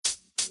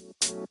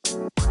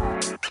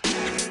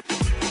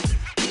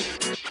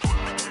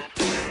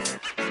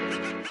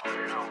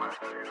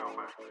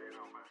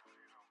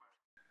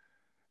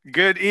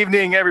Good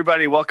evening,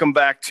 everybody. Welcome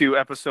back to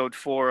episode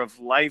 4 of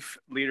Life,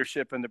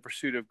 Leadership, and the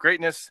Pursuit of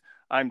Greatness.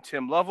 I'm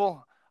Tim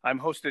Lovell. I'm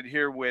hosted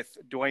here with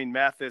Dwayne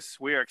Mathis.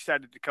 We are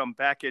excited to come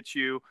back at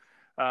you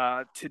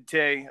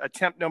today.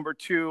 Attempt number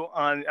 2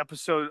 on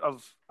episode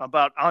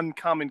about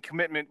uncommon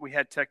commitment. We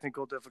had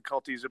technical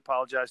difficulties.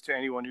 Apologize to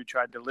anyone who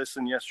tried to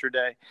listen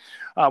yesterday.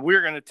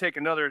 We're going to take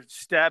another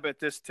stab at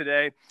this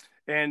today,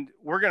 and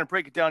we're going to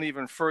break it down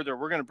even further.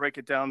 We're going to break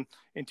it down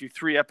into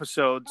 3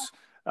 episodes.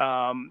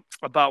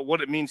 About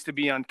what it means to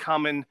be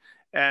uncommon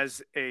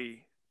as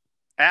a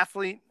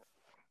athlete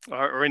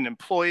or an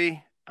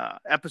employee.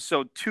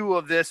 Episode 2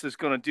 of this is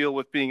going to deal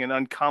with being an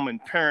uncommon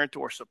parent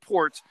or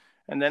support.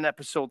 And then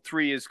episode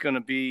 3 is going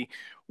to be,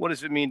 what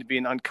does it mean to be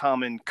an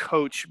uncommon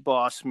coach,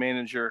 boss,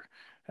 manager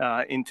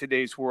in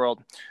today's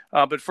world?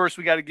 But first,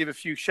 we got to give a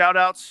few shout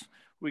outs.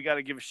 We got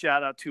to give a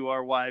shout out to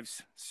our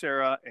wives,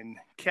 Sarah and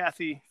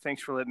Kathy.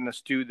 Thanks for letting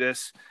us do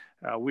this.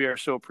 We are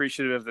so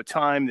appreciative of the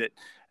time that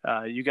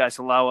you guys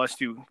allow us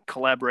to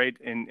collaborate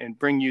and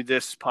bring you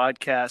this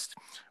podcast.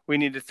 We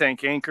need to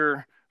thank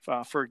Anchor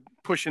for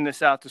pushing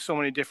this out to so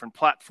many different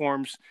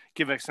platforms,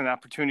 give us an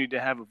opportunity to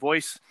have a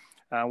voice.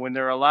 When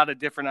there are a lot of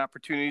different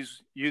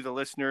opportunities, you, the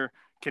listener,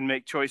 can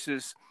make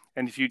choices.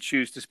 And if you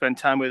choose to spend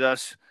time with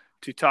us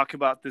to talk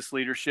about this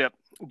leadership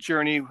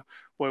journey,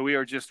 boy, we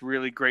are just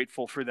really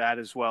grateful for that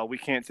as well. We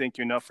can't thank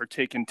you enough for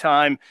taking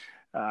time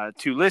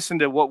to listen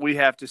to what we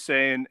have to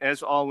say. And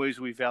as always,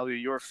 we value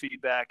your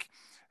feedback.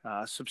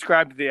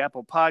 Subscribe to the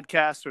Apple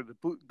Podcast or the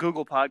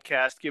Google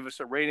Podcast. Give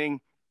us a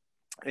rating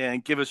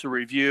and give us a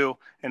review.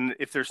 And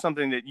if there's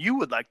something that you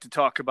would like to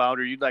talk about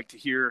or you'd like to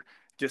hear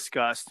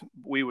discussed,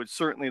 we would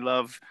certainly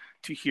love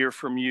to hear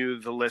from you,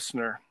 the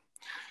listener.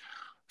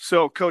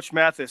 So, Coach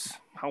Mathis,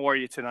 how are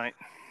you tonight?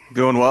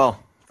 Doing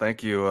well.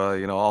 Thank you.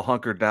 All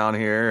hunkered down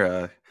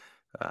here.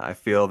 I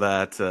feel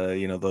that,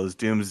 those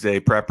doomsday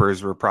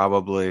preppers were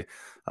probably,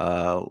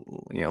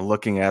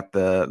 looking at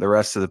the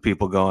rest of the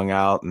people going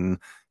out and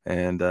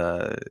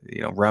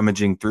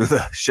rummaging through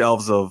the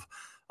shelves of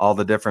all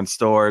the different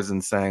stores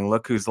and saying,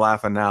 look who's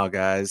laughing now,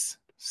 guys.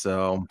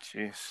 So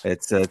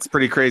it's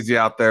pretty crazy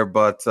out there,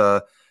 but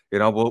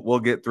we'll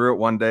get through it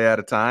one day at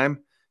a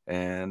time.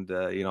 And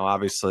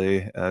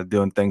obviously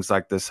doing things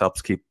like this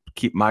helps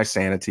keep my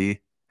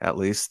sanity, at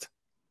least.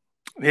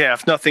 Yeah,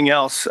 if nothing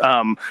else,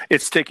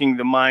 it's taking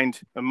my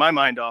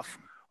mind off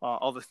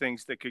all the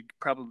things that could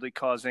probably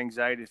cause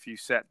anxiety if you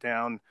sat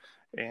down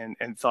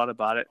and thought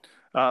about it.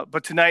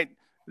 But tonight,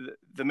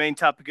 the main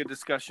topic of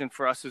discussion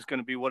for us is going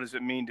to be, what does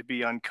it mean to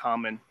be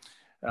uncommon,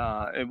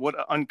 and what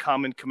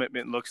uncommon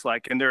commitment looks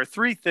like. And there are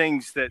 3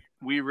 things that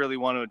we really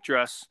want to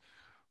address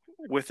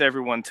with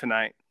everyone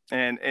tonight.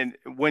 And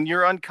when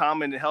you're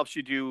uncommon, it helps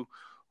you do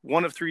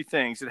one of 3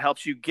 things. It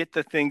helps you get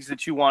the things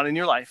that you want in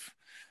your life.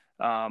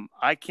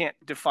 I can't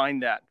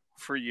define that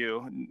for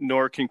you,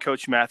 nor can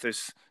Coach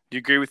Mathis. Do you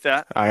agree with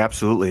that? I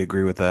absolutely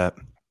agree with that.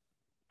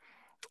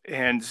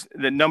 And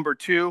the number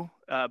 2,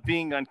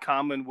 being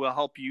uncommon will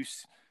help you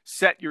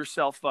set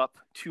yourself up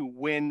to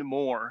win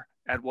more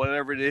at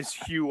whatever it is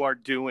you are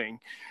doing.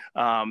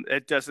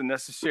 It doesn't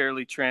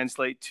necessarily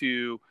translate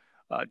to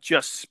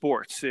just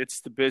sports.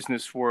 It's the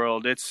business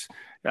world. It's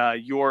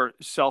your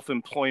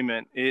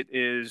self-employment. It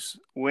is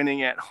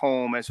winning at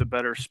home as a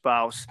better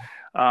spouse.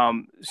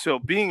 So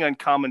being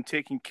uncommon,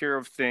 taking care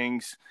of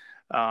things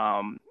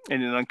in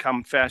an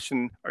uncommon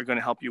fashion are going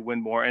to help you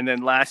win more. And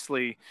then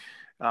lastly,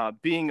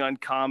 being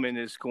uncommon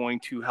is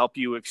going to help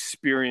you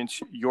experience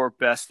your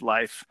best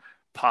life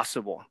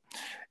possible.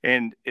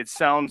 And it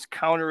sounds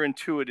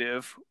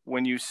counterintuitive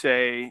when you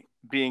say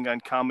being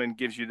uncommon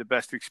gives you the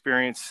best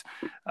experience,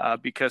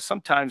 because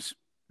sometimes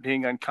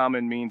being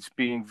uncommon means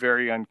being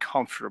very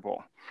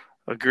uncomfortable.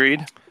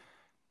 Agreed?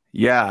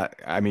 Yeah.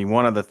 I mean,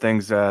 one of the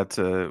things that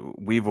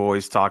we've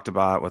always talked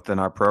about within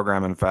our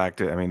program, in fact,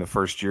 the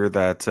first year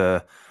that,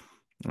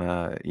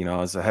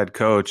 as a head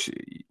coach,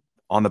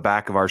 on the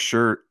back of our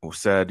shirt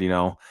said,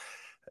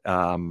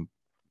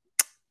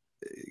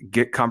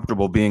 get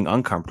comfortable being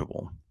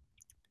uncomfortable.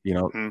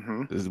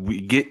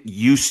 We get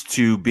used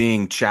to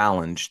being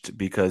challenged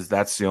because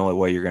that's the only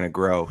way you're going to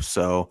grow.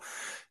 So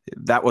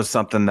that was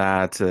something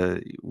that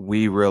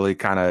we really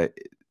kind of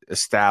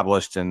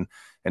established and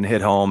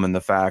hit home in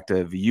the fact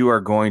of you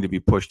are going to be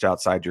pushed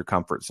outside your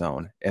comfort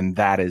zone, and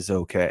that is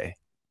okay.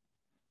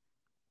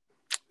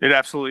 It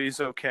absolutely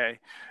is okay.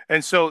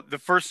 And so the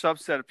first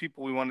subset of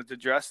people we wanted to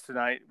address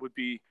tonight would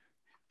be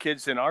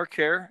kids in our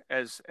care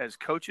as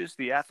coaches,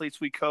 the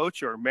athletes we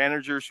coach, or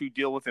managers who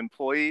deal with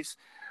employees,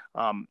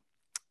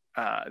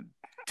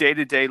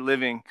 day-to-day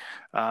living.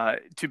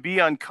 To be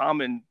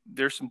uncommon,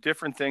 there's some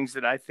different things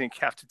that I think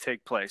have to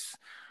take place.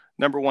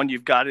 Number 1,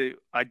 you've got to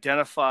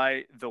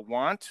identify the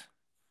want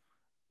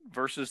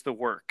versus the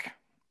work.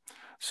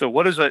 So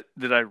what is it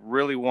that I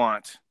really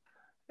want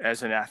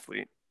as an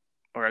athlete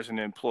or as an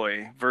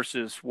employee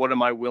versus what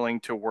am I willing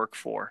to work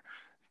for?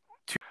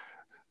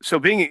 So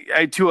being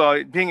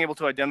able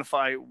to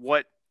identify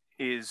what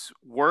is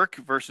work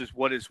versus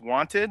what is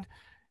wanted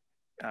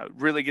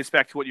really gets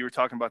back to what you were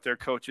talking about there,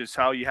 Coach, is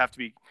how you have to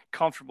be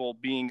comfortable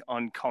being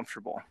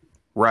uncomfortable.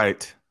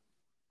 Right.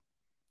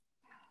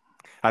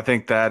 I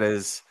think that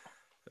is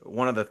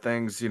one of the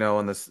things,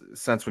 in this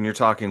sense, when you're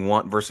talking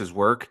want versus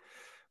work,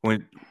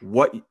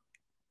 what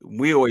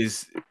we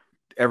always,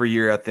 every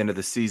year at the end of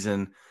the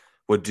season,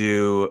 would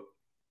do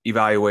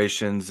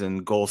evaluations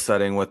and goal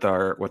setting with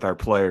our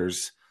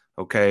players.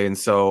 Okay. And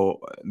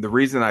so the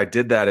reason I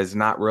did that is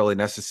not really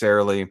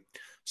necessarily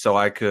so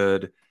I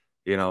could,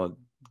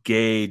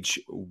 gauge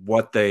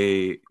what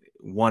they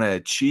want to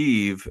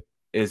achieve.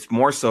 Is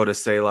more so to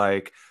say,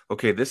 like,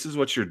 okay, this is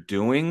what you're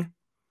doing.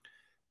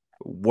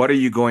 What are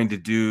you going to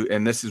do?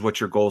 And this is what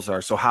your goals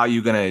are. So how are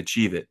you going to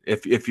achieve it?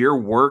 If your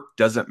work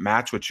doesn't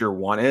match what your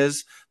want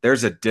is,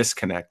 there's a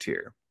disconnect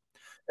here.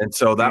 And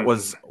so that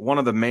was one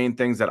of the main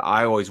things that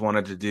I always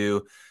wanted to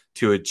do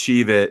to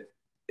achieve it.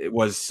 It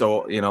was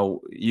so,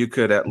 you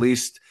could at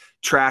least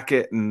track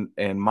it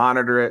and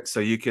monitor it.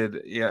 So you could,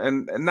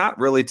 and not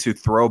really to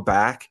throw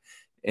back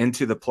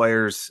into the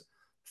players'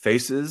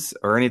 faces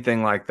or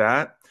anything like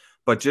that,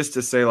 but just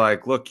to say,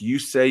 like, look, you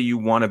say you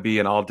want to be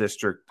an all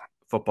district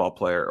football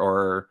player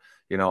or,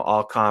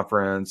 all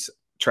conference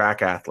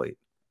track athlete.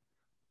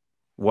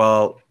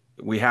 Well,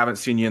 we haven't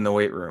seen you in the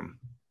weight room.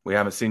 We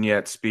haven't seen you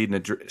at speed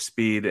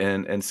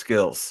and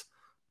skills.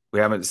 We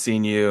haven't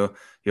seen you,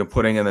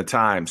 putting in the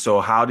time. So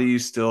how do you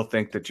still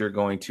think that you're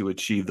going to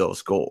achieve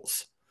those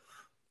goals?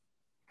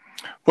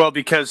 Well,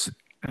 because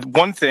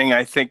one thing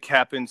I think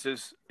happens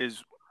is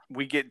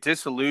we get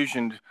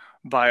disillusioned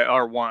by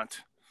our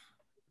want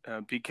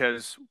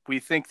because we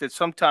think that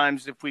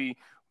sometimes if we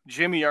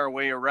jimmy our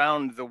way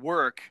around the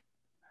work,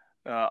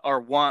 our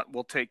want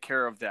will take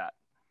care of that.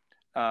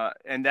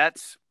 And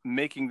that's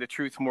making the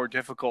truth more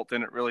difficult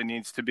than it really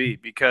needs to be,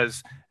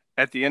 because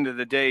at the end of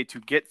the day, to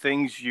get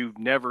things you've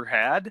never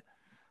had,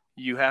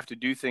 you have to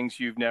do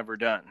things you've never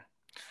done.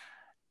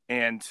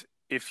 And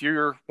if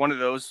you're one of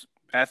those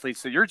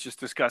athletes that you're just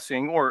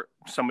discussing, or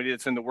somebody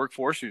that's in the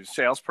workforce, who's a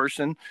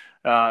salesperson,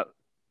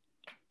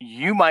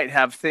 you might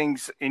have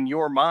things in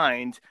your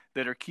mind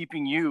that are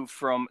keeping you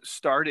from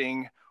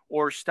starting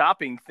or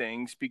stopping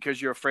things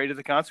because you're afraid of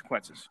the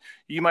consequences.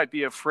 You might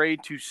be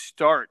afraid to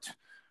start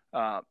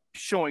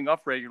showing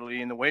up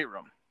regularly in the weight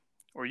room,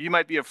 or you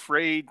might be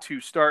afraid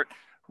to start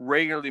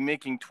regularly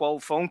making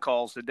 12 phone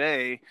calls a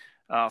day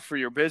for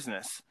your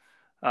business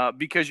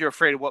because you're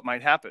afraid of what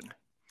might happen.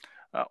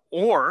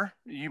 Or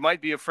you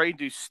might be afraid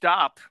to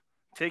stop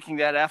taking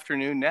that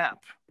afternoon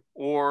nap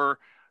or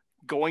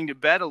going to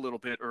bed a little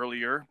bit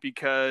earlier,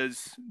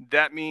 because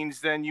that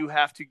means then you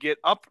have to get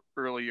up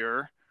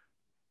earlier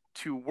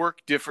to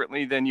work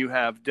differently than you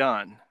have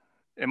done.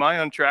 Am I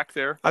on track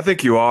there? I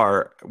think you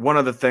are. One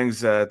of the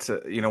things that,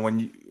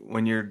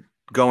 when you're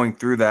going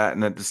through that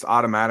and it just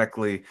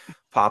automatically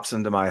pops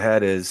into my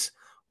head is,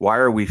 why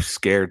are we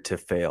scared to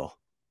fail?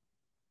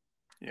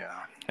 Yeah.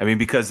 I mean,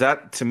 because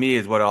that to me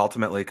is what it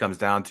ultimately comes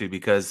down to,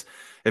 because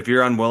if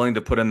you're unwilling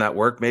to put in that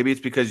work, maybe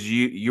it's because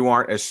you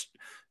aren't as,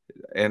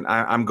 and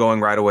I'm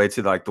going right away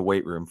to like the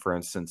weight room, for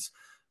instance.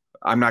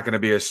 I'm not going to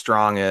be as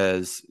strong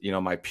as,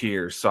 my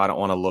peers. So I don't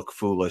want to look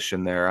foolish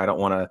in there. I don't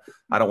want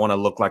to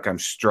look like I'm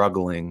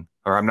struggling,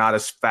 or I'm not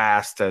as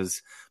fast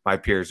as my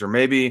peers. Or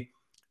maybe,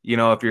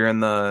 if you're in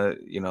the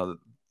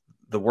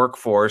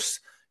workforce,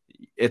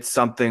 it's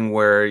something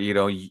where,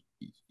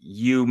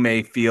 you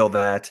may feel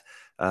that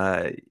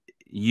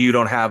you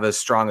don't have as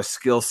strong a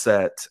skill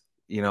set,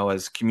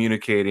 as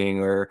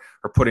communicating or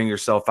putting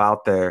yourself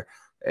out there,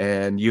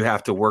 and you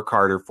have to work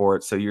harder for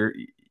it. So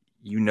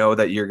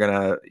that you're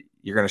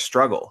going to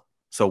struggle.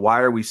 So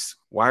why are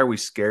we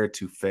scared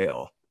to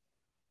fail?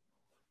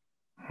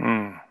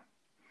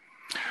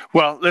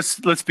 Well,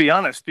 let's be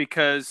honest,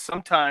 because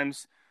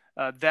sometimes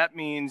that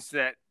means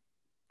that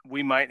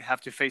we might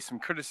have to face some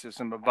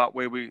criticism about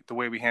the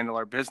way we handle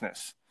our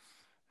business.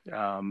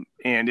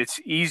 And it's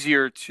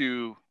easier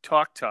to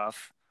talk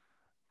tough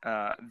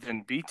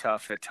than be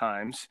tough at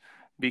times,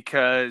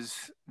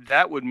 because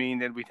that would mean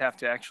that we'd have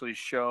to actually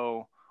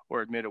show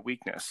or admit a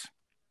weakness.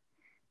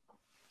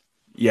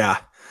 Yeah.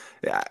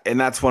 And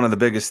that's one of the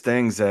biggest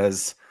things,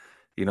 as,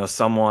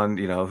 someone,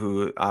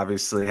 who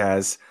obviously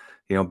has,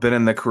 been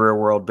in the career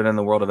world, been in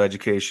the world of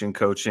education,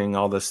 coaching,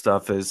 all this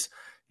stuff is,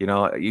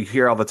 you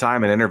hear all the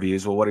time in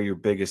interviews, well, what are your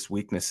biggest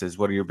weaknesses?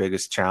 What are your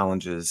biggest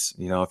challenges?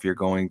 If you're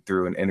going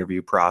through an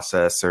interview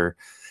process or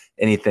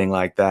anything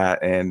like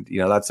that. And,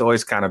 that's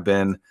always kind of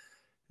been,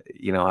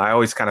 I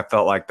always kind of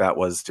felt like that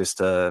was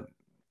just a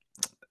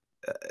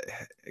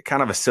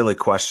kind of a silly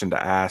question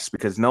to ask,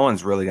 because no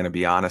one's really going to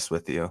be honest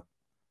with you.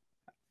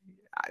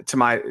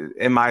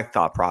 In my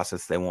thought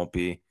process, they won't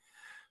be,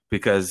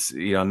 because,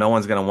 no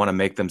one's going to want to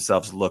make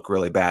themselves look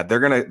really bad. They're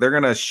going to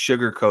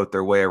sugarcoat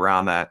their way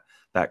around that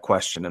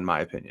question, in my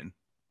opinion.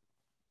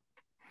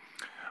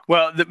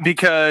 Well,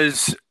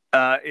 because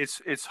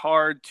it's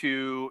hard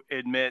to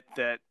admit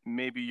that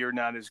maybe you're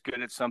not as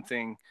good at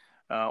something,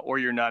 or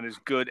you're not as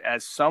good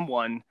as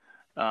someone,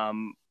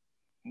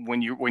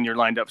 when you're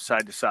lined up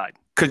side to side.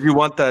 Because you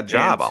want that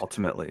job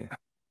ultimately.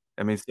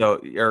 I mean,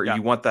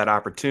 you want that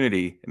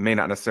opportunity. It may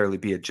not necessarily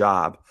be a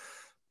job,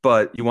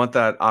 but you want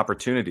that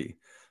opportunity.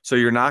 So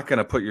you're not going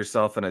to put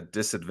yourself in a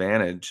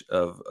disadvantage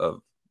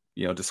of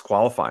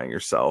disqualifying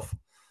yourself.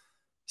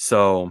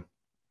 So,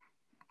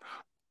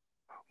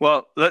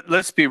 well,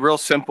 let's be real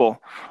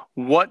simple.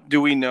 What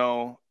do we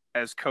know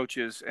as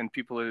coaches and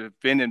people that have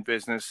been in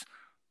business?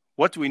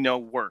 What do we know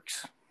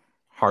works?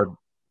 Hard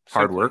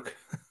work.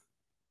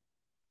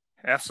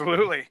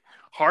 Absolutely.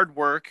 Hard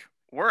work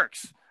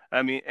works.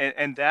 I mean,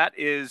 and that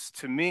is,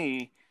 to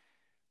me,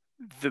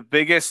 the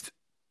biggest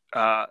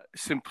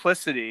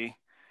simplicity,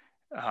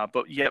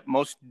 but yet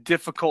most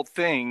difficult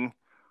thing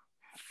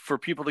for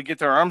people to get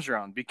their arms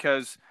around.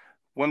 Because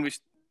when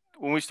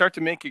we start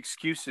to make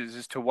excuses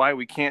as to why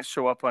we can't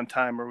show up on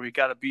time, or we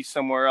got to be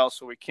somewhere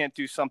else, or we can't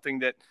do something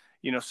that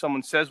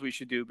someone says we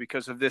should do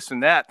because of this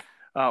and that,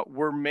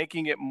 we're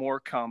making it more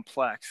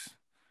complex.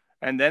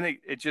 And then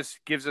it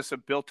just gives us a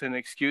built-in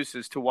excuse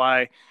as to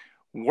why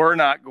we're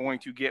not going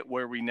to get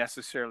where we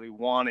necessarily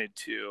wanted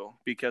to,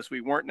 because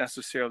we weren't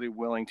necessarily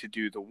willing to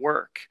do the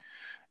work.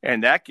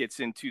 And that gets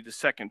into the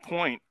second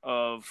point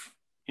of,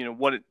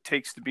 what it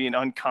takes to be an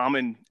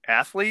uncommon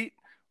athlete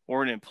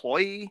or an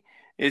employee,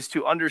 is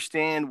to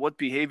understand what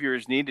behavior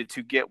is needed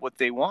to get what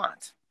they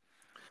want.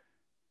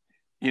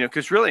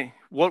 Because really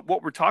what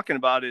we're talking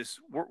about is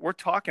we're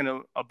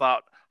talking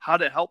about how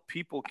to help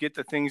people get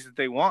the things that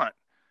they want,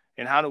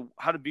 and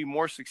how to be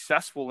more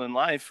successful in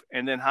life,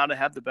 and then how to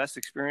have the best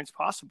experience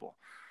possible.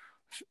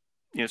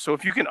 So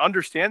if you can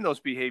understand those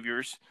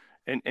behaviors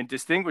and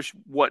distinguish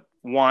what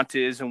want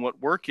is and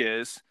what work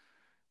is,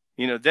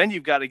 then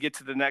you've got to get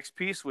to the next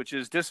piece, which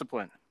is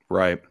discipline.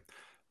 Right.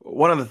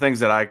 One of the things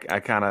that I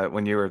kind of,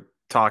 when you were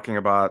talking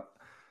about,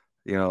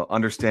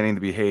 understanding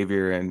the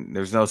behavior and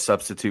there's no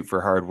substitute for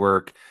hard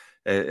work,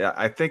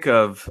 I think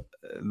of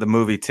the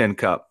movie Tin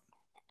Cup.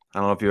 I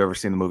don't know if you've ever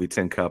seen the movie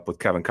Tin Cup with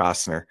Kevin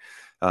Costner.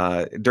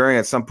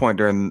 At some point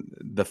during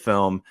the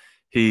film,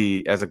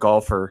 he, as a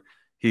golfer,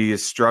 he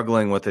is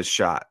struggling with his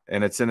shot,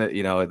 and it's in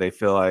it. They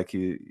feel like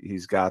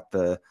he's got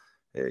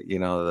he's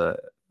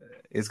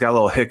got a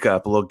little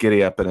hiccup, a little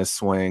giddy up in his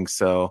swing.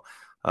 So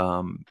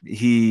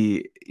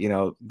he,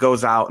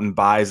 goes out and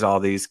buys all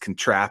these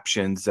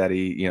contraptions that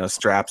he,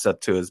 straps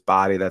up to his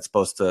body that's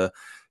supposed to,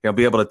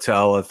 be able to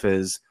tell if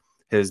his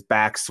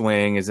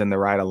backswing is in the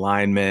right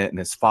alignment and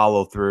his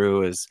follow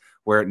through is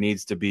where it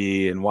needs to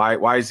be, and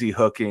why is he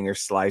hooking or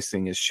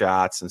slicing his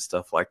shots and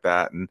stuff like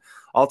that. And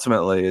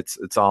ultimately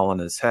it's all in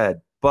his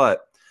head.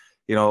 But,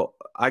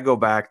 I go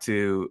back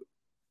to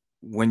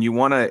when you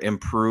want to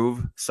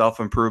improve,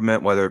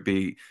 self-improvement, whether it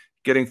be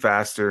getting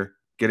faster,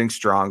 getting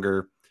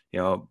stronger,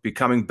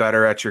 becoming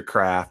better at your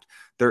craft,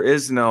 there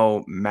is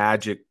no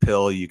magic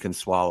pill you can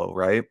swallow,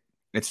 right?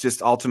 It's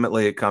just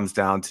ultimately it comes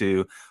down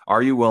to,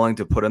 are you willing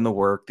to put in the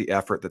work, the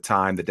effort, the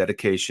time, the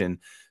dedication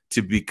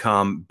to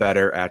become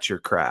better at your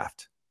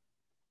craft?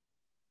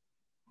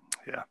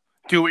 Yeah.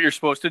 Do what you're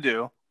supposed to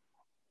do,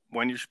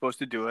 when you're supposed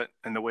to do it,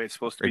 and the way it's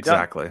supposed to be done.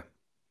 Exactly.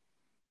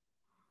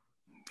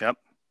 Yep.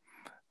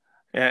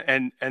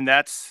 And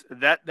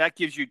that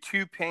gives you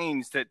two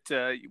pains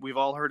that we've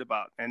all heard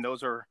about. And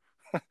those are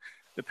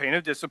the pain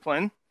of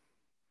discipline,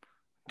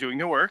 doing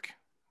the work.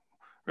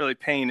 Really,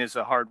 pain is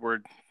a hard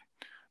word,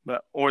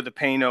 or the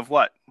pain of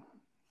what?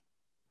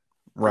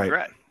 Right.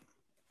 Regret.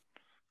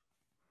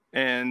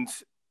 And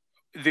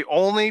the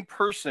only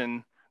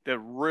person that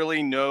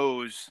really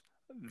knows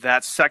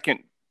that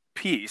second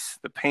piece,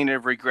 the pain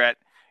of regret,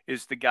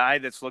 is the guy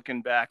that's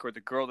looking back, or the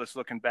girl that's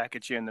looking back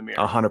at you in the mirror.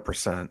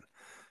 100%.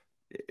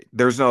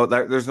 There's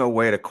no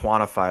way to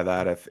quantify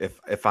that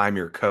if I'm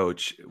your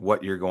coach,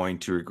 what you're going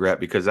to regret,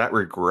 because that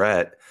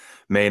regret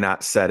may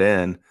not set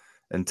in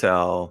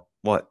until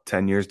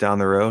 10 years down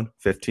the road,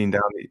 15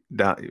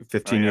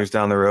 years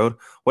down the road,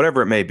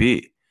 whatever it may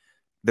be.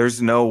 There's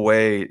no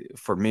way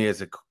for me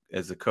as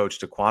a coach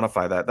to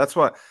quantify that. That's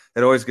why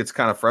it always gets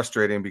kind of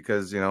frustrating,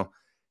 because,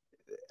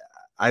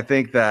 I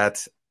think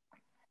that,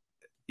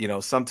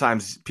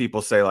 sometimes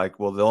people say like,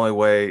 well, the only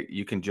way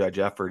you can judge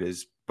effort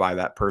is by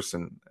that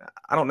person.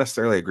 I don't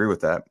necessarily agree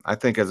with that. I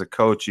think as a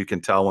coach, you can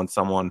tell when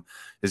someone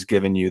is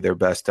giving you their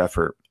best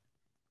effort.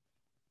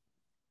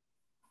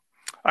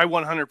 I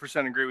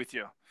 100% agree with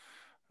you.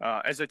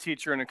 As a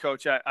teacher and a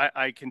coach,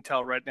 I can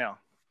tell right now.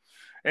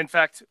 In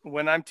fact,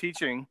 when I'm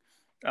teaching,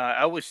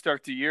 I always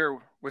start the year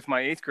with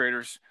my 8th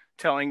graders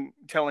telling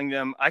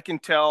them I can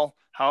tell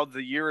how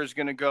the year is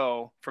going to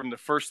go from the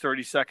first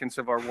 30 seconds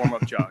of our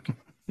warm-up jog.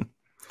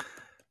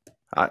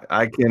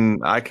 I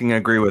can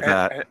agree with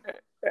that.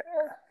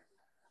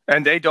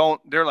 And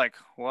they're like,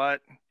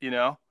 what?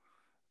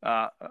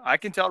 I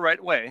can tell right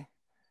away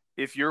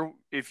if you're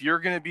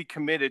going to be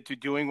committed to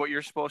doing what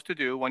you're supposed to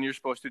do, when you're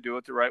supposed to do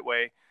it the right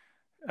way,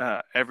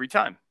 every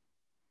time,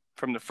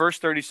 from the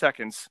first 30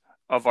 seconds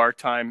of our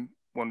time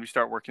when we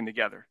start working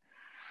together.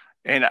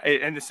 And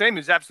the same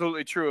is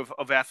absolutely true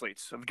of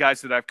athletes, of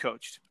guys that I've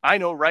coached. I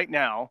know right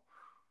now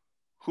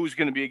who's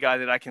going to be a guy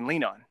that I can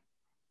lean on,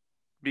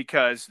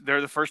 because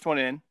they're the first one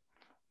in.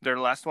 They're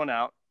the last one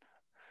out.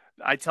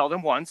 I tell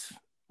them once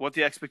what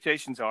the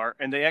expectations are,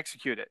 and they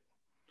execute it.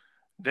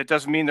 That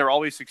doesn't mean they're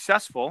always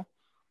successful,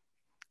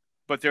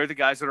 but they're the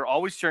guys that are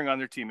always cheering on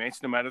their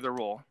teammates, no matter their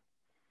role.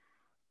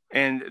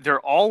 And they're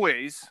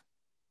always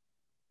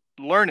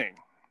learning,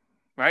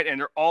 right? And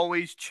they're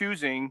always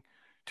choosing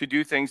to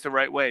do things the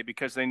right way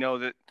because they know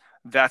that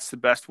that's the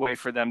best way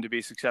for them to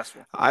be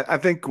successful. I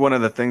think one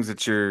of the things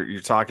that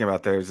you're talking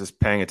about there is just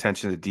paying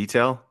attention to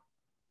detail.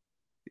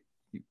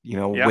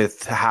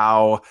 With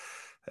how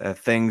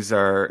things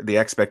are, the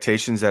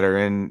expectations that are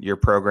in your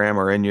program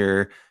or in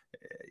your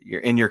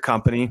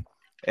company.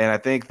 And I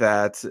think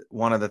that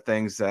one of the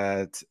things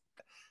that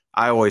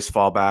I always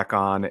fall back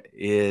on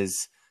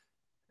is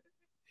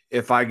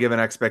if I give an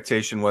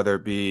expectation, whether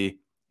it be,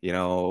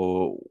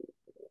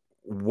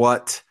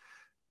 what,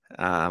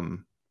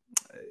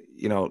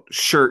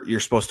 shirt you're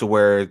supposed to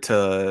wear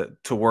to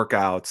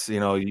workouts,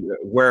 you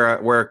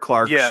wear a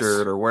Clark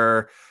shirt or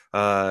wear,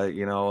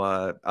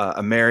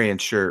 a Marion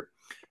shirt.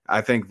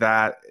 I think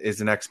that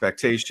is an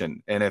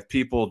expectation. And if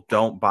people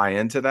don't buy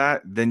into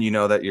that, then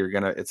that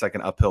it's like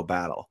an uphill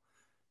battle.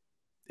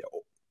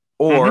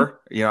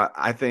 Or,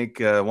 I think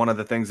one of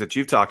the things that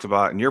you've talked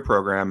about in your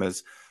program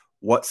is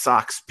what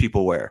socks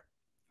people wear,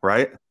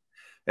 right?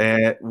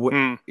 And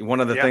one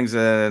of the things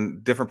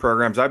in different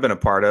programs I've been a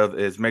part of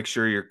is make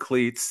sure your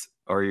cleats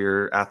or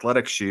your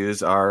athletic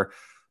shoes are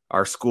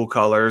school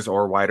colors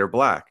or white or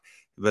black.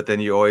 But then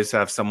you always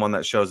have someone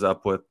that shows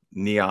up with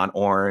neon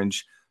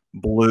orange,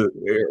 blue,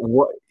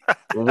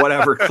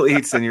 whatever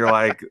cleats, and you're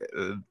like,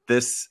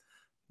 this,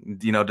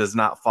 does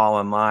not fall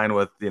in line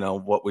with,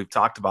 what we've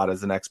talked about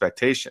as an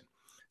expectation.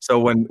 So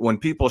when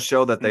people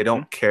show that they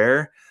don't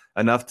care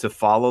enough to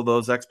follow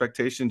those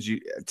expectations,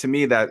 to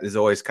me, that is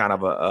always kind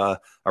of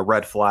a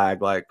red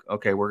flag. Like,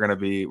 okay, we're going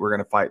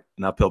to fight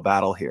an uphill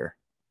battle here.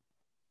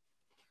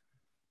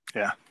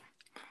 Yeah.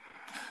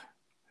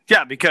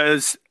 Yeah.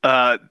 Because,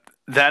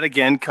 that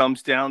again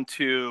comes down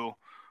to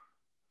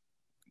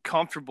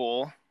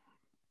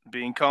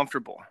being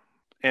comfortable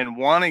and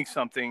wanting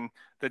something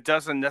that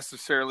doesn't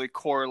necessarily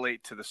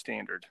correlate to the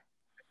standard.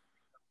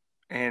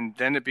 And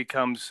then it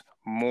becomes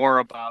more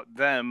about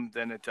them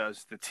than it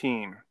does the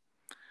team.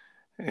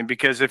 And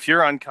because if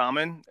you're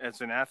uncommon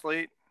as an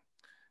athlete,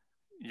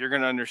 you're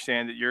going to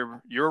understand that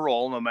your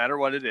role, no matter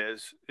what it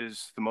is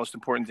the most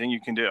important thing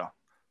you can do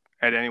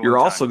at any one time. You're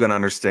also going to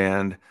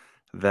understand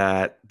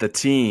that the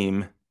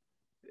team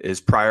is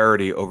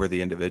priority over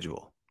the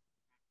individual.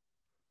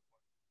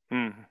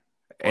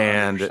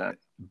 And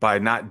by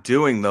not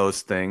doing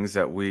those things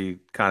that we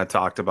kind of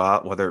talked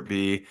about, whether it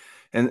be,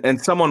 and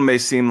someone may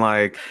seem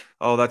like,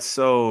 oh, that's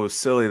so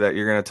silly that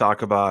you're going to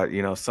talk about,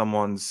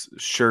 someone's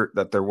shirt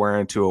that they're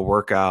wearing to a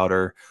workout,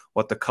 or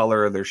what the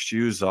color of their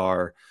shoes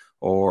are,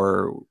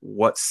 or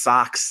what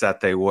socks that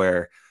they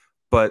wear.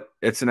 But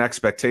it's an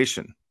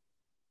expectation.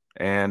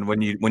 And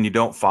when you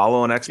don't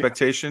follow an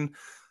expectation,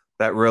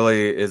 that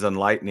really is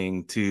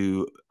enlightening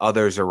to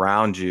others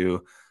around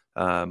you,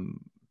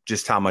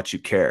 just how much you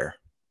care.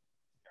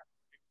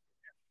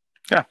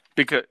 Yeah,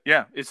 because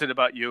is it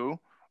about you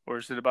or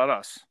is it about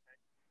us?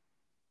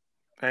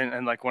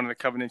 And like one of the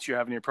covenants you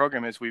have in your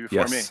program is we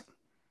before me.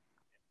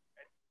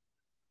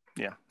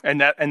 Yeah,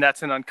 and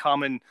that's an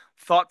uncommon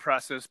thought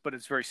process, but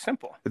it's very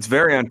simple. It's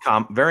very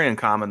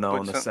uncommon though,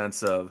 in the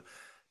sense of,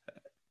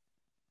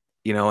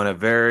 in a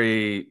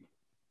very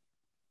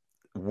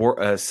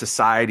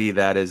society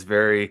that is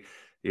very,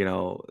 you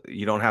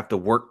don't have to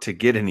work to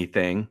get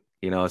anything.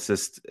 It's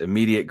just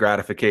immediate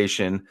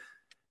gratification,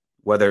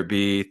 whether it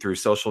be through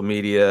social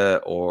media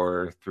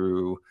or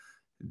through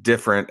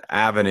different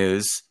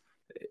avenues.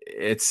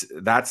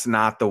 That's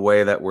not the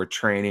way that we're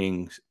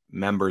training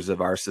members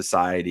of our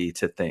society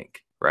to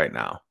think right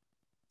now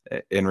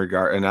in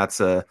regard. And that's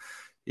I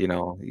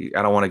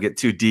don't want to get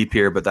too deep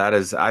here, but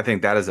I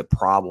think that is a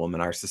problem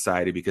in our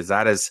society, because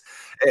that is,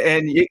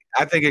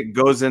 I think it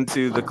goes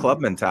into the club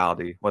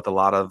mentality with a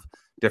lot of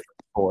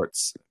different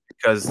sports,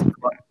 because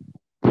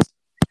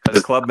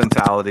the club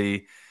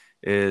mentality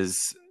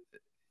is,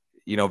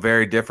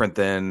 very different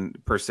than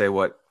per se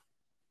what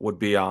would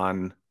be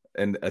on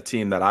a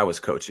team that I was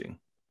coaching.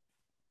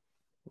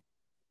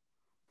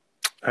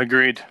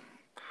 Agreed.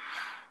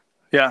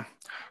 Yeah.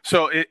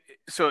 So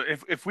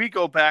if we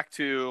go back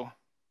to,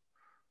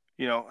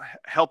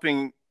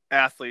 helping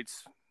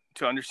athletes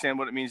to understand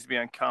what it means to be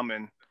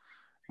uncommon,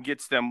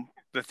 gets them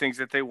the things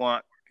that they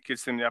want,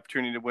 gets them the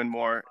opportunity to win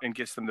more, and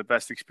gets them the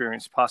best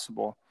experience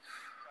possible.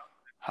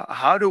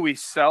 How do we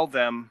sell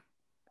them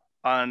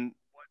on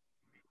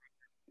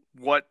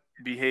what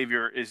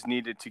behavior is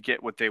needed to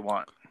get what they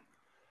want?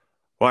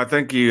 Well, I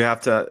think you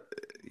have to,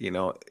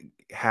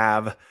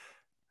 have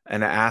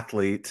an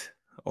athlete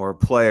or a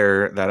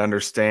player that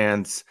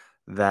understands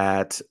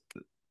that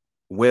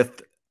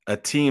with a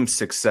team's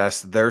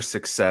success, their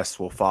success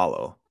will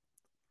follow.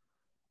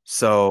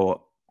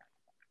 So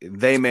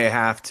they may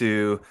have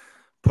to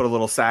put a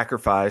little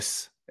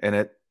sacrifice in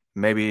it.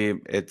 Maybe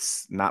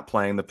it's not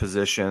playing the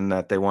position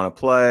that they want to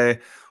play,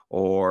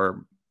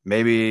 or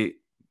maybe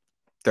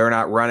They're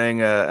not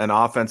running an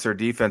offense or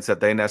defense that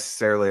they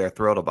necessarily are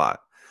thrilled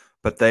about,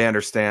 but they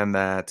understand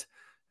that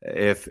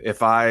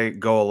if I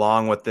go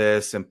along with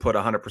this and put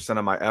 100%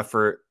 of my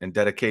effort and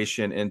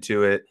dedication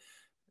into it,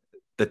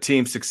 the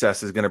team's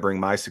success is going to bring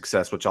my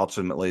success, which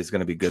ultimately is going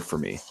to be good for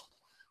me.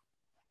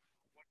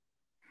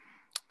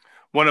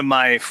 One of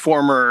my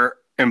former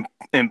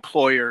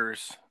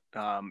employers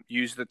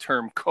used the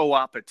term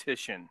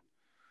co-opetition.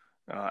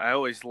 I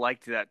always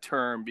liked that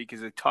term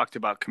because it talked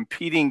about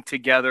competing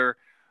together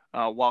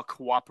while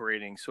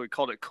cooperating. So we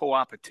called it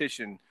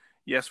co-opetition.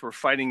 Yes, we're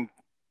fighting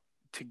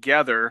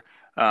together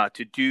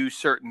to do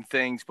certain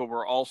things, but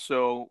we're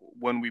also,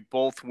 when we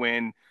both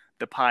win,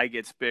 the pie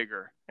gets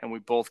bigger and we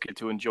both get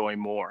to enjoy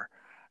more.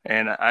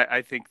 And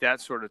I think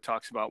that sort of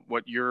talks about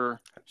what you're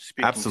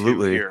speaking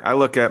Absolutely. to here. I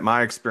look at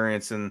my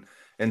experience in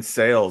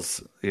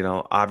sales,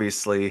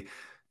 obviously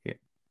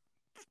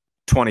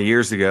 20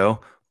 years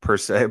ago per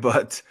se,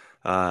 but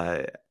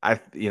I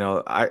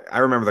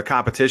remember the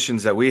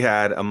competitions that we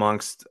had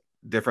amongst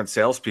different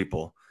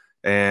salespeople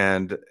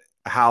and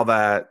how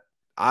that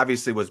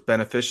obviously was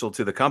beneficial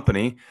to the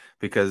company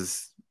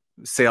because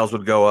sales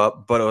would go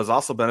up, but it was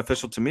also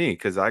beneficial to me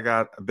because I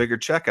got a bigger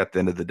check at the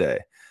end of the day.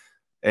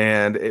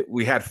 And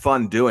we had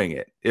fun doing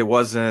it. It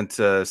wasn't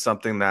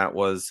something that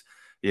was,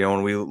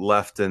 when we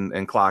left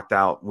and clocked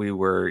out, we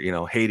were,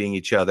 hating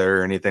each other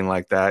or anything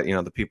like that.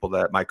 The people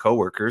that my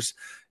coworkers,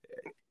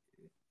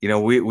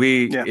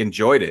 we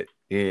enjoyed it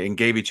and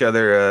gave each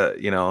other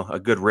a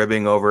good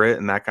ribbing over it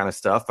and that kind of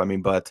stuff. I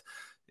mean, but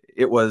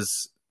it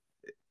was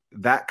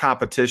that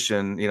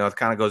competition, it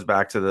kind of goes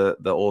back to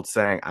the old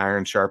saying,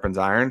 iron sharpens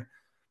iron.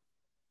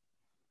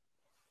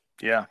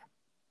 Yeah.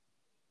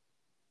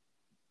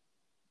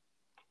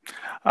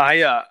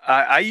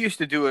 I used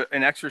to do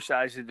an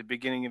exercise at the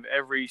beginning of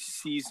every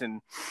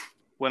season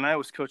when I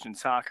was coaching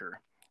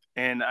soccer.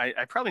 And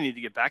I probably need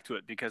to get back to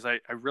it because I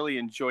really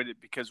enjoyed it,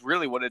 because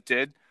really what it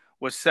did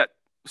was set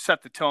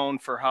the tone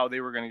for how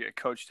they were going to get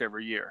coached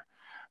every year.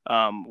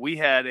 We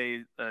had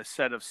a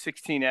set of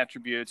 16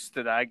 attributes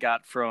that I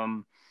got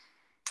from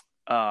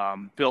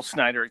Bill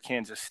Snyder at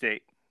Kansas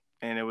State.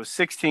 And it was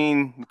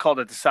 16, we called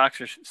it the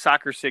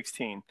soccer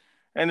 16.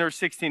 And there were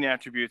 16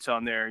 attributes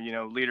on there,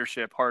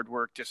 leadership, hard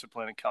work,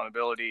 discipline,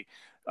 accountability,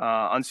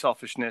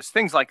 unselfishness,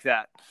 things like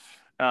that,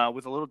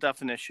 with a little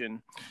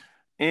definition.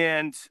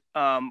 And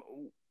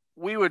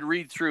we would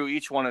read through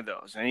each one of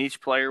those, and each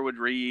player would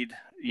read,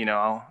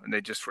 and they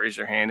just raise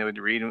their hand, they would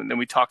read, and then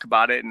we talk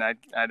about it, and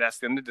I'd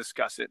ask them to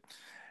discuss it.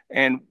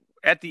 And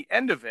at the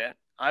end of it,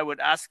 I would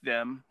ask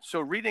them, so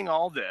reading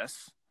all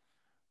this,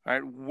 all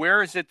right,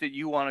 where is it that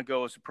you want to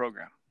go as a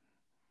program?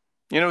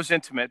 It was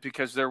intimate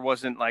because there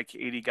wasn't like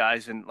 80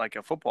 guys in like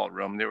a football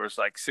room. There was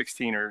like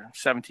 16 or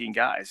 17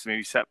 guys,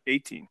 maybe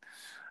 18.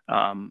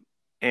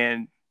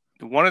 And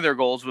one of their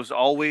goals was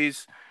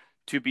always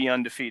to be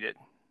undefeated.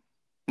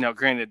 Now,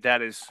 granted,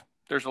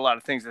 there's a lot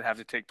of things that have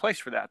to take place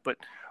for that, but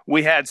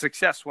we had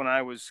success when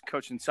I was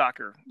coaching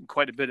soccer,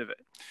 quite a bit of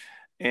it.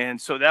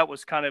 And so that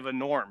was kind of a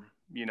norm,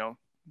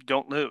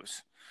 don't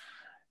lose.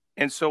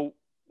 And so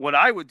what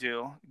I would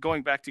do,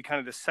 going back to kind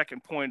of the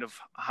second point of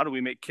how do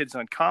we make kids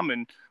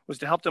uncommon, was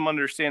to help them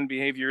understand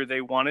behavior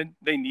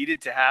they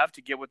needed to have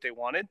to get what they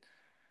wanted.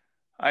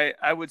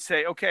 I would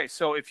say, okay,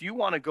 so if you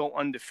want to go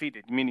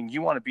undefeated, meaning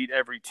you want to beat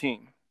every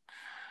team,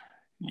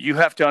 you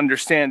have to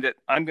understand that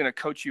I'm going to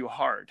coach you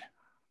hard.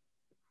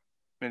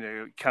 And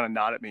they kind of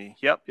nod at me.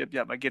 Yep,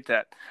 I get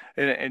that.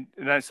 And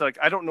it's like,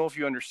 I don't know if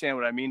you understand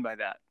what I mean by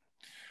that.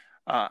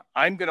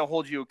 I'm going to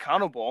hold you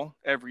accountable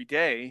every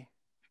day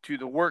to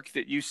the work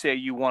that you say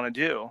you want to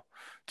do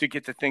to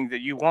get the thing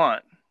that you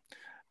want,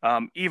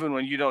 even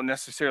when you don't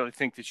necessarily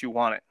think that you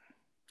want it,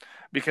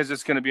 because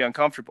it's going to be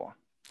uncomfortable.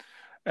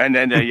 And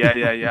then,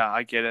 yeah,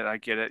 I get it. I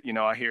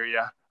hear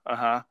you.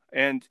 Uh-huh.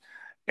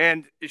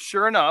 And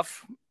sure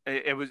enough,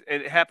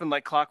 it happened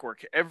like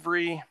clockwork.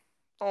 Every,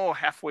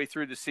 halfway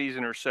through the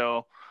season or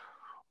so,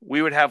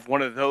 we would have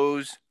one of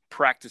those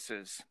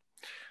practices.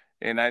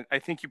 And I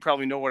think you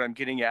probably know what I'm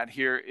getting at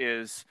here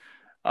is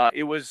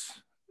it was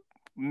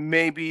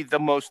maybe the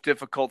most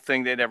difficult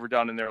thing they'd ever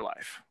done in their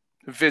life,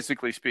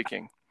 physically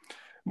speaking,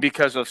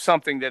 because of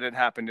something that had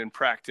happened in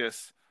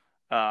practice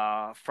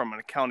from an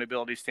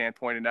accountability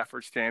standpoint, an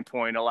effort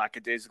standpoint, a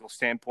lackadaisical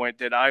standpoint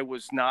that I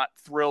was not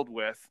thrilled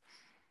with.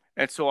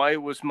 And so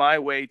it was my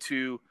way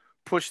to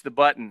push the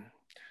button.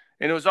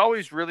 And it was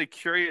always really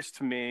curious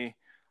to me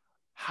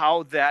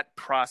how that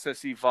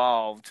process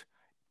evolved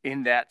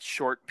in that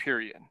short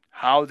period,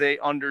 how they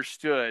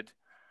understood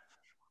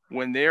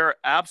when they're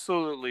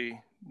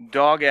absolutely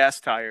dog ass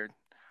tired,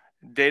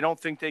 they don't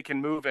think they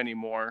can move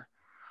anymore,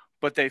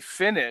 but they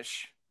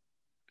finish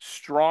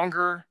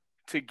stronger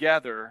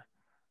together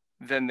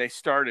than they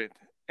started.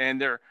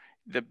 And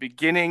the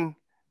beginning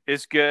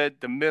is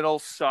good, the middle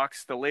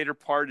sucks, the later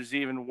part is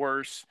even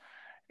worse,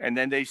 and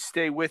then they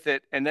stay with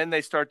it, and then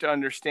they start to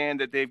understand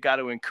that they've got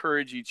to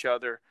encourage each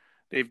other,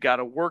 they've got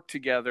to work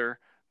together,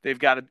 they've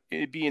got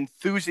to be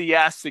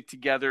enthusiastic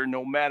together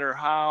no matter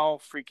how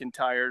freaking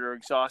tired or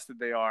exhausted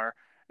they are.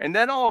 And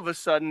then all of a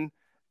sudden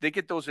they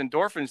get those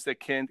endorphins that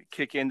can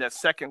kick in, that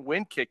second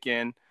wind kick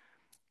in,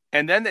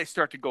 and then they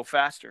start to go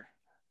faster.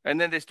 And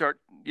then they start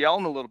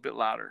yelling a little bit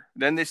louder.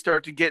 Then they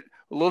start to get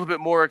a little bit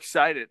more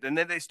excited. And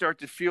then they start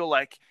to feel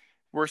like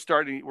we're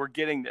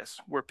getting this,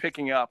 we're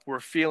picking up,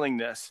 we're feeling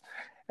this.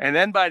 And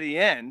then by the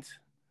end,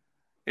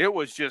 it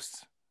was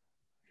just,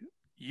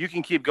 you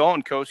can keep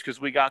going, coach,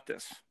 because we got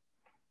this.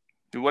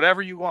 Do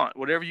whatever you want,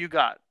 whatever you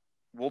got,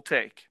 we'll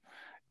take.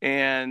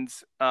 And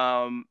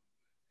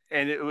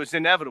it was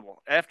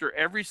inevitable. After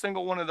every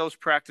single one of those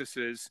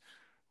practices,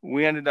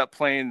 we ended up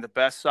playing the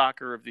best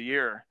soccer of the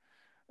year,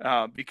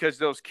 because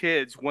those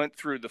kids went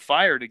through the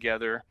fire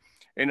together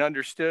and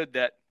understood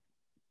that,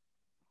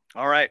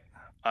 all right,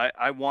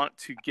 I want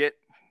to get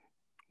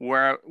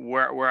where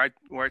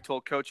I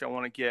told coach I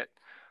want to get,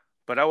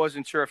 but I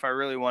wasn't sure if I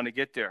really want to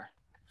get there.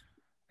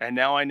 And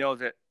now I know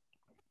that,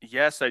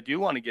 yes, I do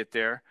want to get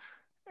there.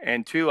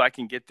 And two, I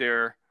can get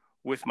there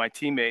with my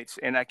teammates,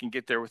 and I can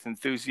get there with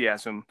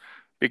enthusiasm,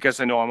 because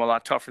I know I'm a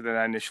lot tougher than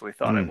I initially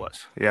thought I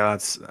was. Yeah,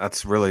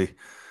 that's really,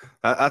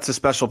 that's a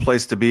special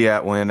place to be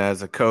at, when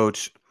as a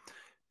coach,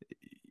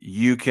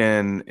 you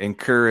can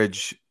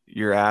encourage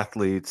your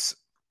athletes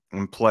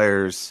and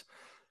players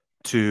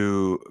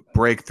to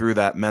break through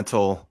that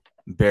mental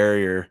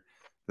barrier,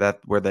 that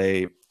where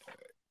they,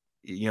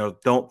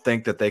 don't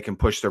think that they can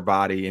push their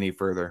body any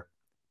further.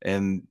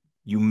 And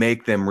you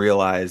make them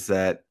realize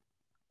that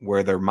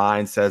where their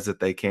mind says that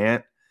they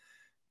can't,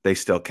 they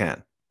still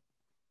can.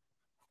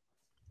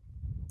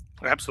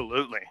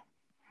 Absolutely.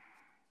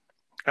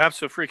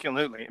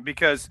 Absolutely.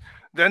 Because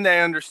then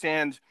they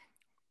understand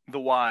the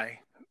why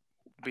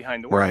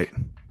behind the work. Right.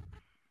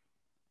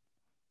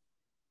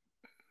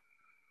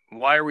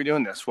 Why are we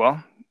doing this?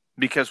 Well,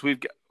 because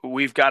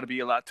we've got to be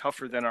a lot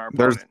tougher than our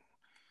opponent.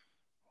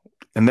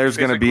 There's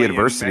going to be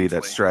adversity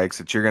that strikes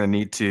that you're going to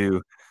need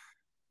to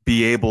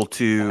be able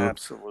to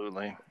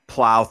absolutely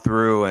plow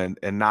through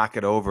and knock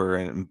it over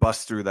and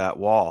bust through that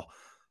wall.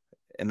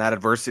 And that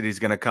adversity is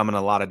going to come in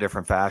a lot of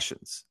different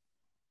fashions.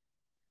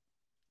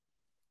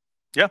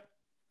 Yep.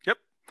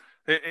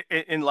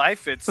 In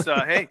life, it's,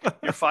 hey,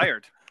 you're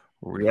fired.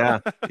 Yeah.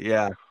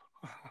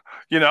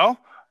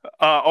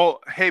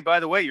 Hey, by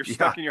the way, you're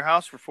stuck in your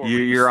house for 4 weeks.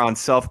 You're on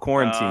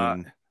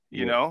self-quarantine.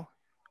 Yep.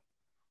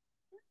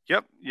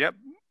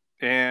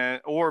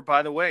 Or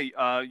by the way,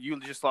 you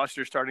just lost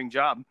your starting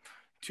job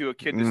to a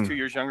kid that's 2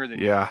 years younger than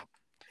you. Yeah.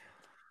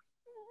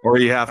 Or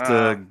you have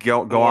to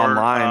go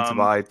online to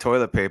buy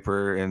toilet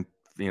paper in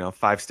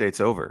 5 states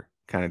over,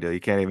 kind of deal. You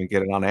can't even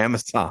get it on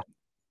Amazon.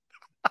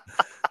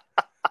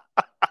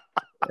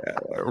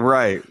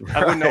 Right. I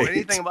wouldn't know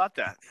anything about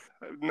that.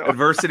 No.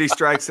 Adversity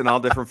strikes in all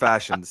different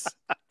fashions.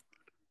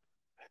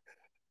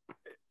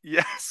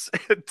 Yes,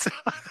 it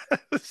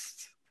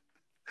does.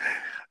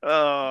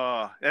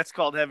 That's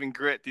called having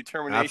grit,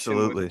 determination,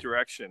 absolutely, with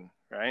direction,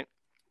 right?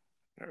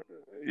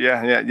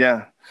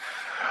 Yeah.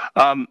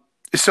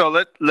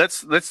 So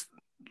let's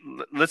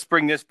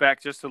bring this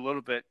back just a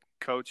little bit,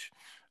 Coach.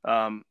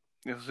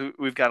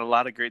 We've got a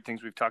lot of great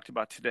things we've talked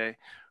about today,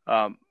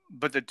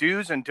 but the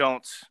do's and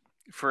don'ts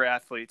for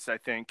athletes, I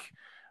think,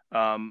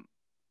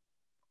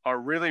 are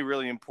really,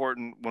 really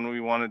important when we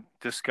want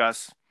to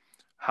discuss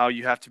how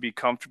you have to be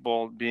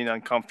comfortable being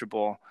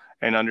uncomfortable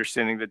and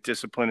understanding that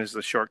discipline is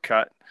the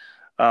shortcut,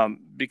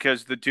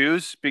 because the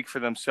do's speak for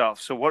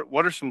themselves. So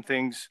what are some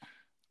things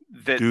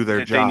that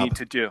they need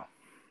to do?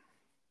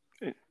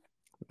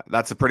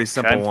 That's a pretty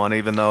simple one,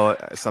 even though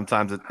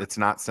sometimes it's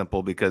not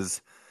simple,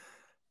 because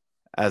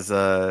as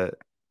a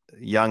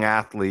young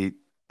athlete,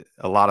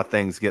 a lot of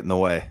things get in the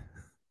way.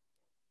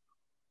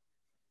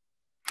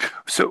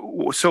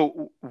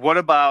 So what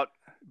about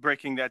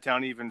breaking that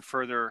down even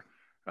further?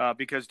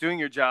 Because doing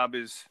your job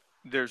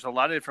there's a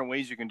lot of different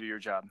ways you can do your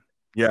job.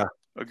 Yeah.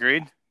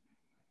 Agreed?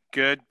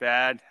 Good,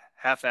 bad,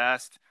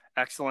 half-assed,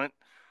 excellent.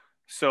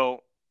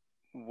 So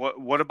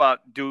what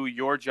about do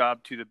your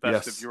job to the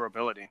best of your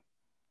ability?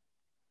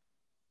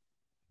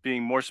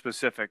 Being more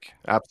specific.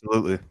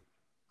 Absolutely.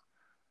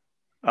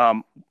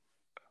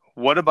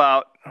 What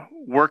about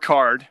work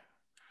hard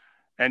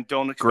and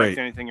don't expect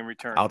anything in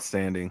return?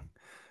 Outstanding.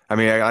 I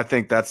mean, I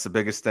think that's the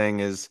biggest thing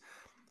is,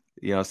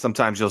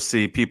 sometimes you'll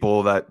see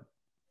people that,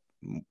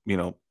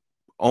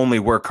 only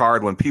work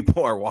hard when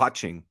people are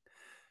watching.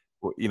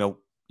 You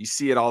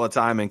see it all the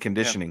time in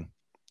conditioning. Yeah.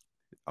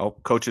 Oh,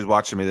 coach is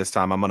watching me this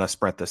time. I'm going to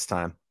sprint this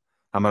time.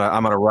 I'm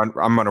going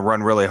to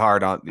run really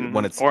hard on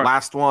when it's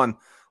last one.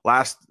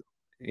 And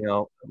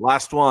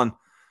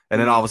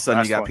then all of a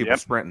sudden you got people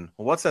sprinting.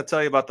 Well, what's that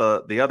tell you about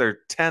the other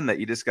 10 that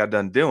you just got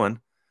done doing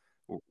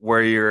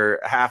where you're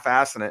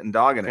half-assing it and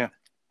dogging it?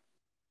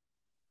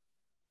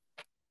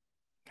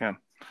 Yeah.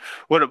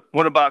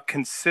 What about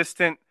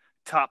consistent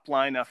top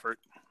line effort?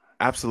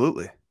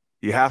 Absolutely.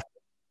 You have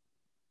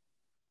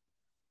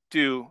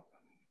to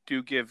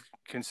give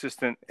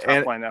consistent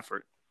top line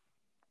effort.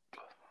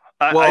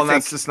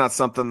 That's just not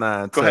something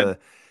that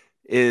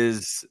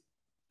is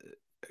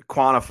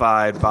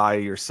quantified by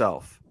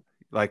yourself.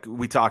 Like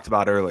we talked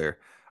about earlier,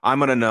 I'm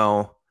going to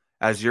know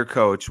as your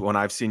coach when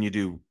I've seen you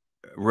do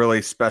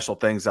really special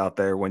things out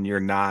there when you're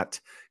not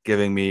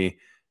giving me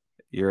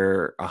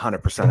your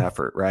 100%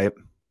 effort, right?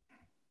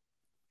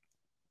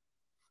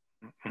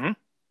 Mm-hmm.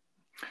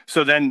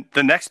 So then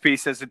the next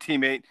piece, as a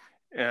teammate,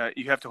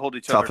 you have to hold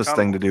each other accountable. Toughest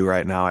thing to do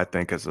right now, I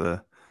think, as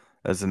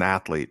an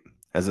athlete,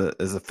 as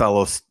a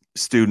fellow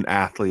student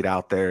athlete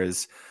out there,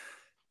 is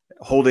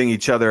holding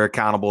each other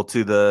accountable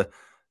to the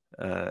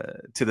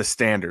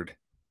standard.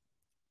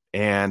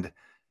 And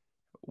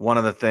one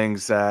of the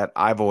things that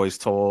I've always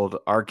told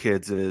our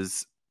kids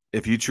is,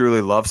 if you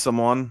truly love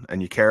someone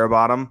and you care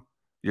about them,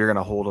 you're going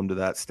to hold them to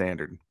that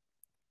standard.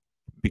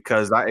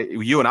 Because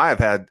you and I have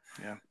had,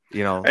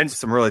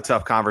 some really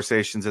tough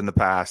conversations in the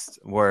past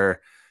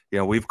where,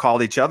 we've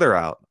called each other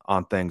out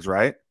on things,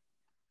 right?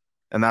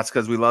 And that's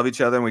because we love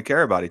each other and we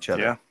care about each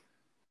other.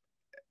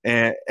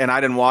 Yeah. And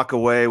I didn't walk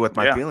away with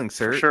my feelings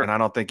hurt, sure. And I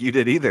don't think you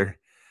did either.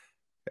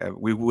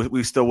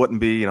 We still wouldn't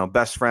be,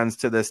 best friends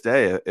to this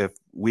day if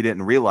we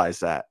didn't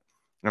realize that.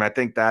 And I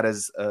think that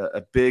is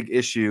a big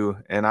issue.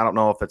 And I don't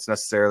know if it's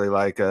necessarily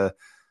like a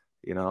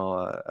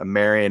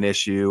Marion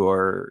issue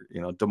or,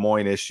 Des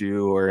Moines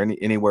issue or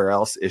anywhere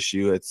else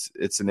issue.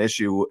 It's an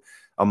issue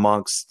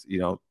amongst,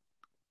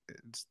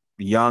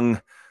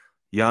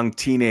 young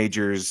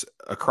teenagers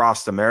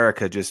across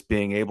America, just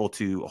being able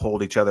to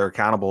hold each other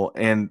accountable.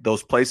 And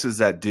those places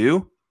that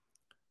do,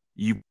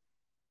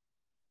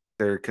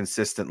 they're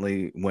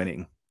consistently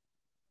winning.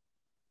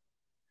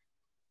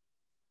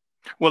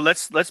 Well,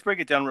 let's break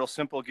it down real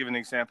simple. Give an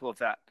example of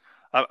that.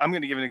 I'm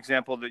going to give an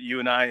example that you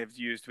and I have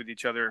used with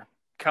each other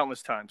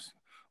countless times.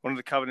 One of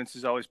the covenants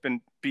has always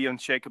been be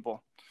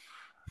unshakable.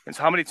 And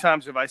so how many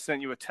times have I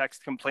sent you a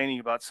text complaining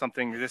about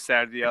something or this,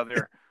 that, or the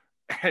other,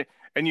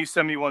 and you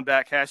send me one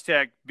back,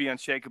 #be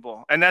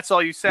unshakable. And that's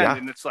all you send. Yeah.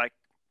 And it's like,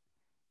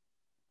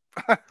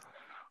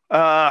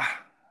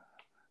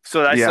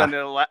 so I send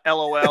an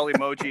LOL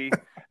emoji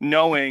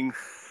knowing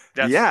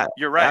that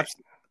you're right.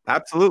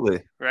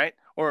 Absolutely. Right.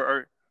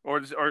 Or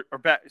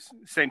back,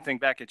 same thing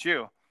back at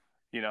you.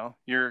 I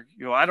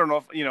don't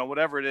know if,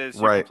 whatever it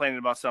is, you're complaining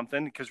about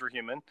something because we're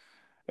human.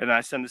 And I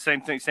send the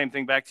same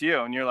thing back to you.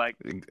 And you're like,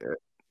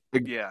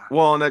 yeah.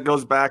 Well, and that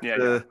goes back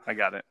to, I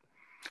got it.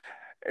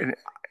 And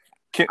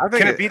can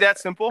it be that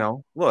simple?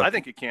 No, look, I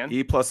think it can.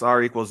 E plus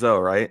R equals O,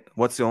 right?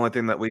 What's the only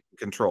thing that we can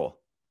control?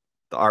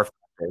 The R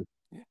factor.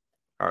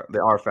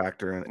 The R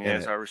factor in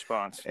it's our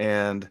response.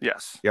 And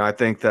yes. I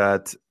think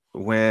that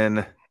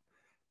when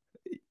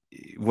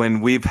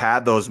we've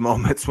had those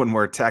moments when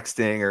we're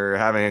texting or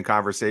having a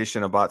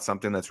conversation about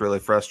something that's really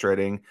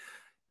frustrating,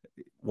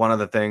 one of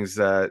the things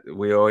that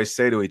we always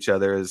say to each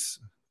other is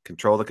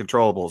control the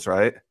controllables,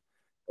 right?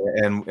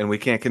 And we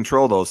can't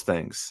control those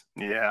things.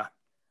 Yeah.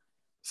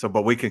 So,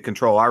 but we can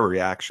control our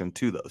reaction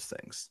to those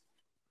things.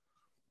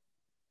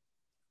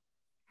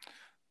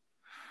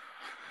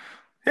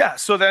 Yeah.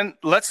 So then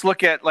let's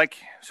look at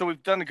so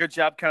we've done a good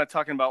job kind of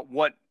talking about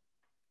what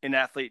an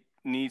athlete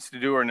needs to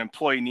do or an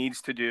employee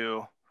needs to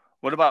do.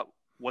 What about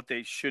what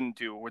they shouldn't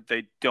do, what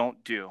they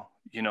don't do,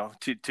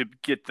 to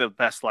get the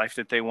best life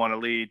that they want to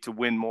lead, to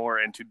win more,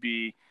 and to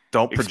be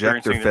don't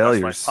project their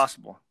failures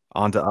possible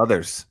onto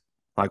others.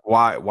 Like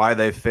why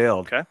they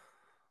failed. Okay.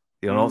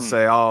 Don't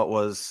say, oh, it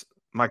was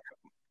my.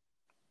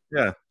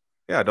 Yeah.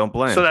 Don't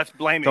blame. So that's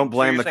blaming. Don't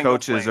blame the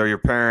coaches or your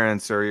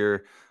parents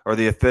or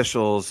the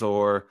officials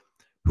or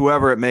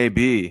whoever it may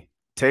be.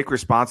 Take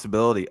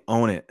responsibility.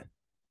 Own it.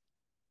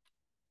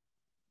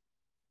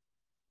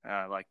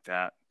 I like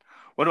that.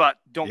 What about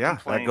don't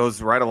complain? That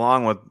goes right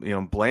along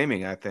with,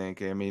 blaming, I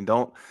think. I mean,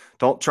 don't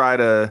try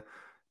to,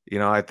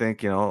 I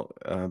think,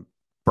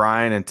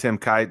 Brian and Tim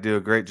Kite do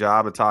a great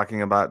job of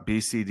talking about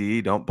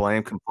BCD. Don't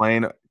blame,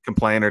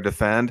 complain or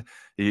defend.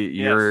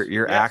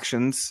 Your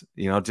actions,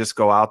 just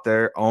go out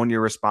there, own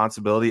your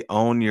responsibility,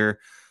 own your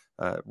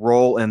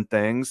role in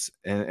things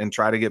and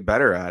try to get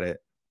better at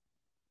it.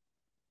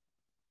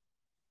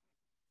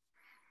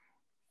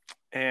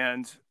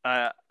 And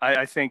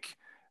I think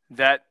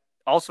that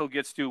also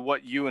gets to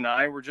what you and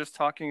I were just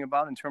talking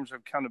about in terms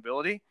of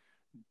accountability.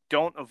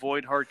 Don't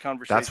avoid hard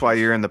conversations. That's why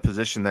you're in the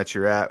position that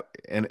you're at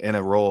in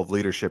a role of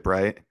leadership,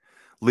 right?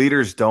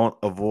 Leaders don't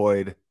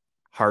avoid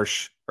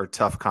harsh or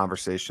tough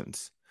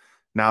conversations.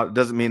 Now, it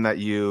doesn't mean that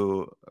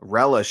you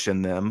relish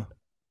in them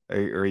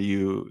or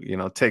you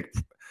take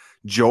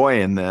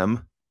joy in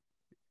them.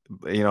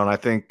 And I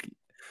think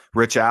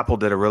Rich Apple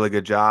did a really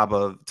good job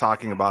of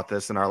talking about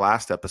this in our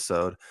last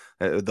episode.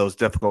 Those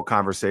difficult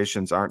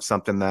conversations aren't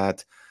something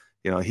that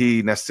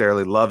he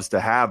necessarily loves to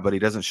have, but he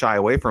doesn't shy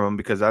away from them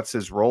because that's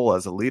his role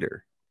as a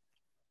leader.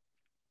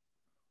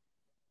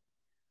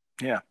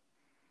 Yeah.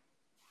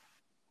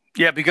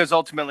 Yeah, because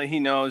ultimately he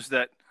knows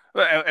that,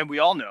 and we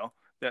all know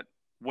that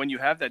when you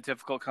have that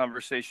difficult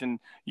conversation,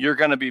 you're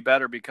going to be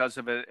better because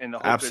of it. And the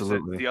hope is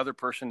that the other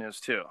person is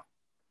too.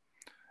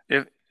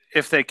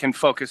 If they can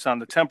focus on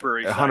the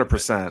temporary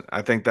 100%.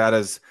 I think that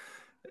is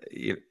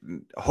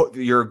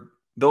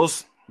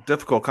those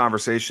difficult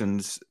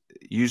conversations.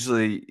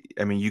 Usually,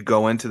 you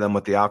go into them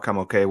with the outcome.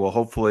 Okay, well,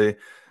 hopefully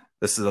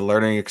this is a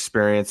learning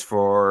experience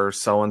for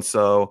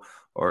so-and-so,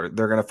 or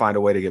they're going to find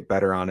a way to get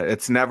better on it.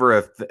 It's never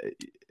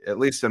at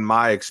least in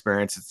my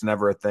experience, it's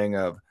never a thing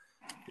of,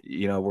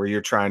 where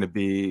you're trying to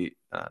be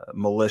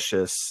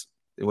malicious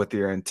with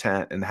your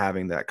intent and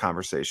having that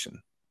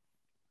conversation.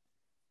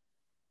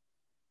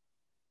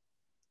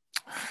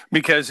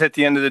 Because at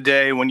the end of the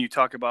day, when you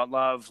talk about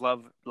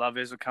love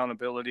is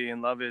accountability,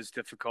 and love is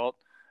difficult.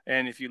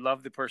 And if you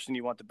love the person,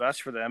 you want the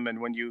best for them. And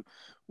when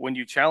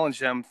you challenge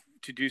them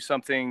to do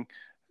something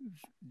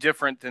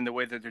different than the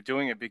way that they're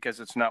doing it because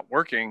it's not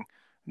working,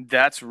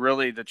 that's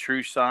really the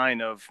true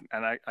sign of,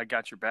 and I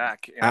got your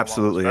back.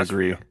 Absolutely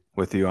agree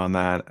with you on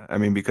that. I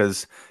mean,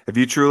 because if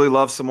you truly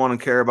love someone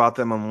and care about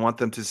them and want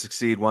them to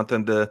succeed, want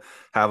them to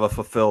have a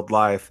fulfilled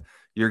life,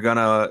 you're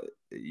gonna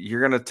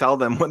tell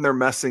them when they're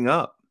messing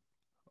up,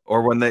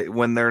 or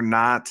when they're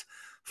not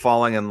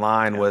falling in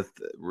line with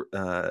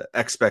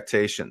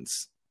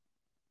expectations.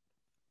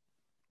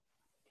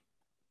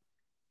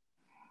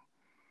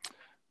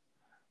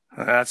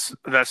 That's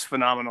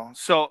phenomenal.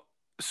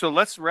 So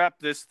let's wrap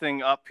this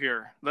thing up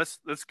here. Let's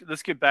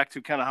get back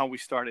to kind of how we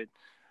started.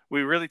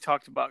 We really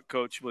talked about,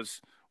 Coach,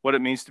 was what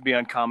it means to be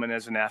uncommon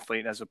as an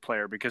athlete, as a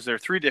player, because there are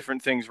three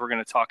different things we're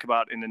going to talk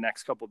about in the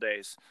next couple of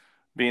days: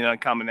 being an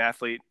uncommon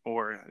athlete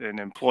or an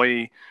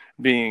employee,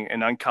 being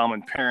an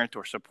uncommon parent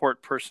or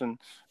support person,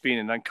 being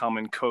an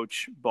uncommon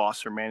coach,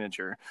 boss, or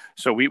manager.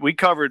 So we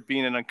covered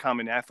being an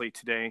uncommon athlete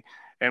today,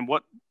 and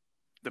what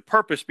the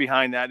purpose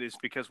behind that is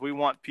because we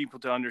want people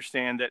to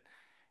understand that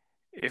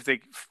if they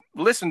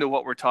listen to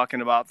what we're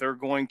talking about, they're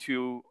going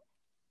to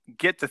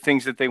get the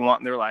things that they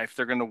want in their life.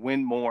 They're going to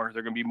win more.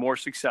 They're going to be more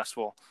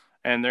successful,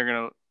 and they're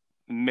going to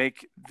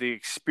make the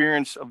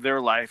experience of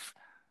their life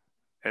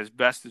as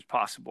best as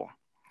possible.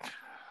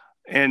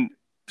 And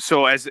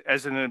so as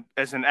an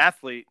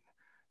athlete,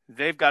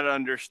 they've got to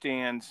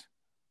understand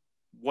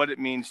what it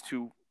means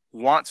to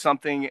want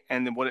something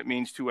and then what it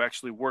means to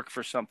actually work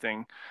for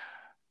something.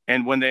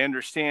 And when they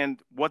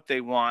understand what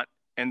they want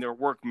and their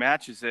work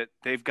matches it,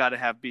 they've got to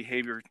have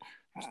behavior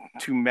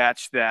to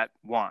match that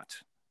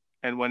want.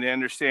 And when they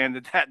understand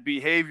that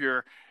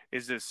behavior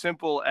is as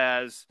simple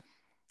as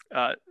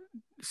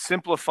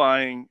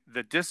simplifying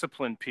the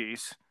discipline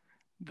piece,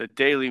 the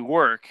daily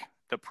work,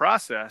 the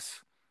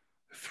process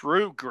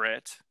through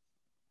grit,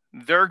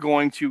 they're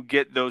going to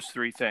get those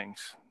three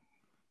things: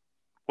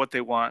 what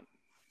they want,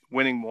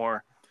 winning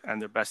more,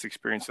 and their best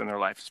experience in their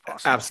life as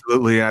possible.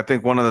 Absolutely. I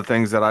think one of the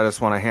things that I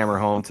just want to hammer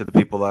home to the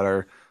people that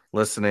are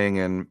listening,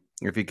 and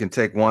if you can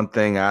take one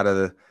thing out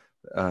of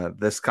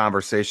this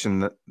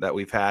conversation that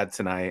we've had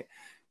tonight,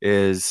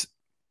 is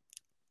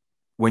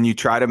when you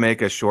try to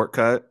make a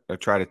shortcut or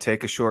try to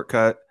take a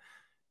shortcut,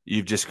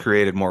 you've just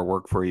created more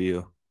work for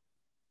you.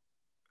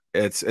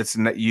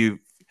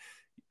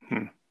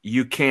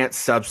 You can't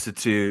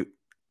substitute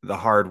the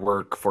hard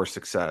work for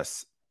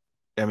success.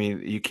 I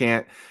mean, you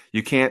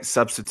can't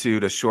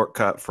substitute a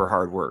shortcut for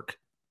hard work,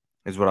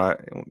 is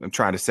what I'm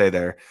trying to say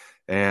there.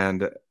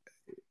 And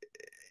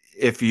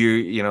if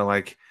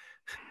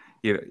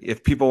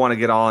if people want to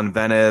get all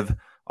inventive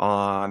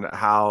on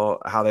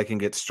how they can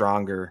get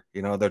stronger,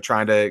 they're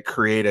trying to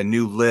create a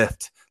new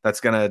lift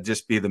that's going to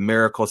just be the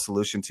miracle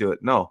solution to it.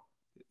 No,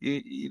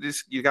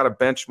 you got to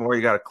bench more.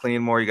 You got to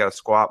clean more. You got to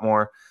squat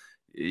more.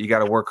 You got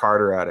to work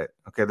harder at it.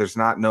 Okay. There's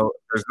not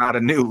a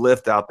new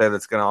lift out there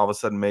that's going to all of a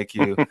sudden make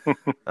you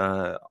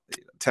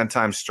 10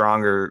 times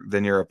stronger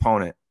than your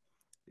opponent.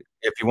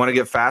 If you want to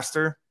get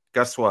faster,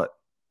 guess what?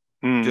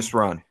 Just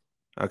run.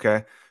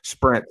 Okay.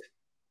 Sprint.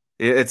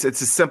 It's as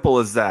simple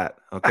as that.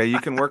 Okay. You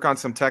can work on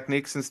some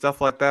techniques and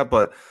stuff like that,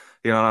 but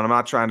I'm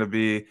not trying to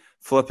be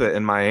flippant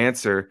in my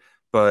answer,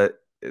 but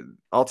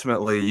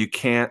ultimately you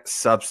can't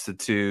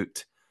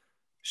substitute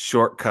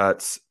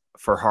shortcuts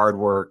for hard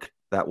work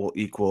that will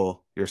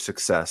equal your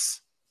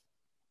success.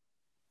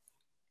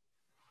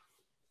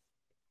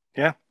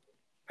 Yeah.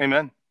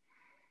 Amen.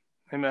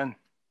 Well,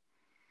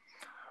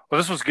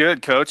 this was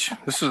good, Coach.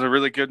 This was a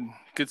really good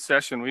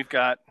session. We've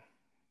got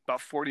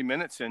about 40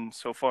 minutes in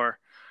so far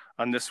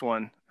on this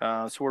one.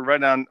 So we're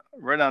right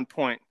on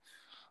point.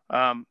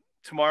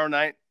 Tomorrow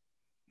night,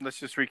 let's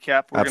just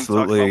recap. We're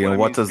Absolutely. Going to talk about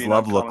what does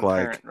love look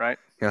like? Parent, right?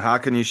 How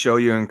can you show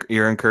your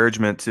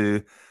encouragement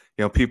to,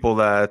 people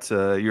that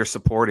you're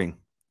supporting?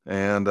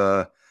 And,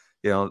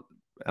 and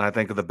I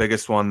think the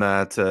biggest one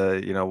that,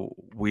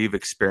 we've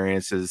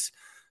experienced is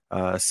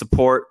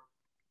support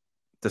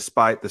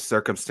despite the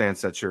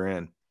circumstance that you're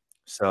in.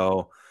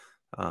 So,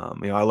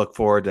 I look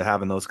forward to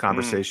having those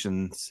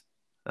conversations,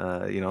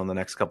 in the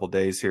next couple of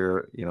days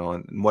here,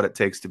 and what it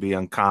takes to be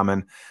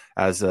uncommon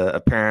as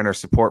a parent or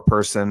support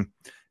person,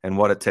 and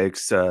what it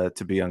takes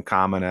to be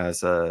uncommon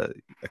as a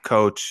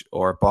coach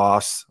or a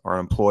boss or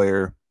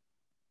employer.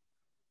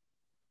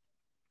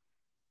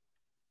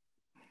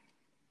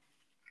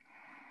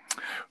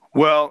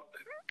 Well,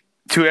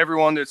 to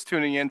everyone that's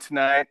tuning in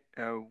tonight,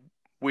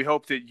 we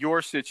hope that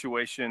your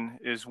situation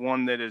is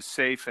one that is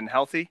safe and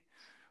healthy.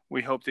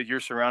 We hope that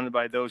you're surrounded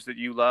by those that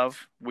you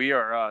love. We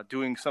are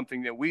doing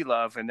something that we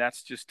love, and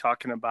that's just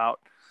talking about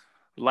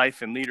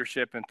life and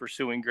leadership and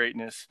pursuing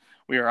greatness.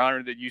 We are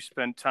honored that you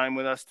spent time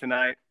with us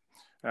tonight.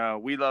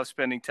 We love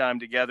spending time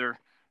together,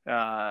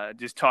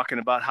 just talking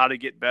about how to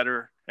get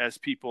better as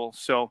people.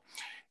 So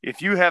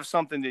if you have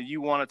something that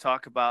you want to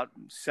talk about,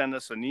 send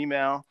us an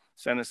email,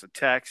 send us a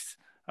text,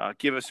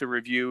 give us a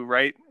review,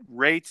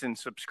 rate and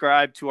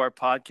subscribe to our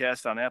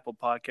podcast on Apple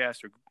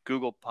Podcasts or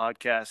Google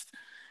Podcast.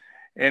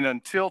 And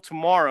until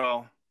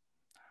tomorrow,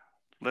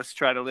 let's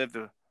try to live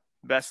the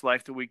best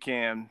life that we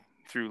can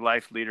through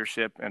life,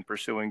 leadership, and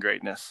pursuing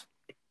greatness.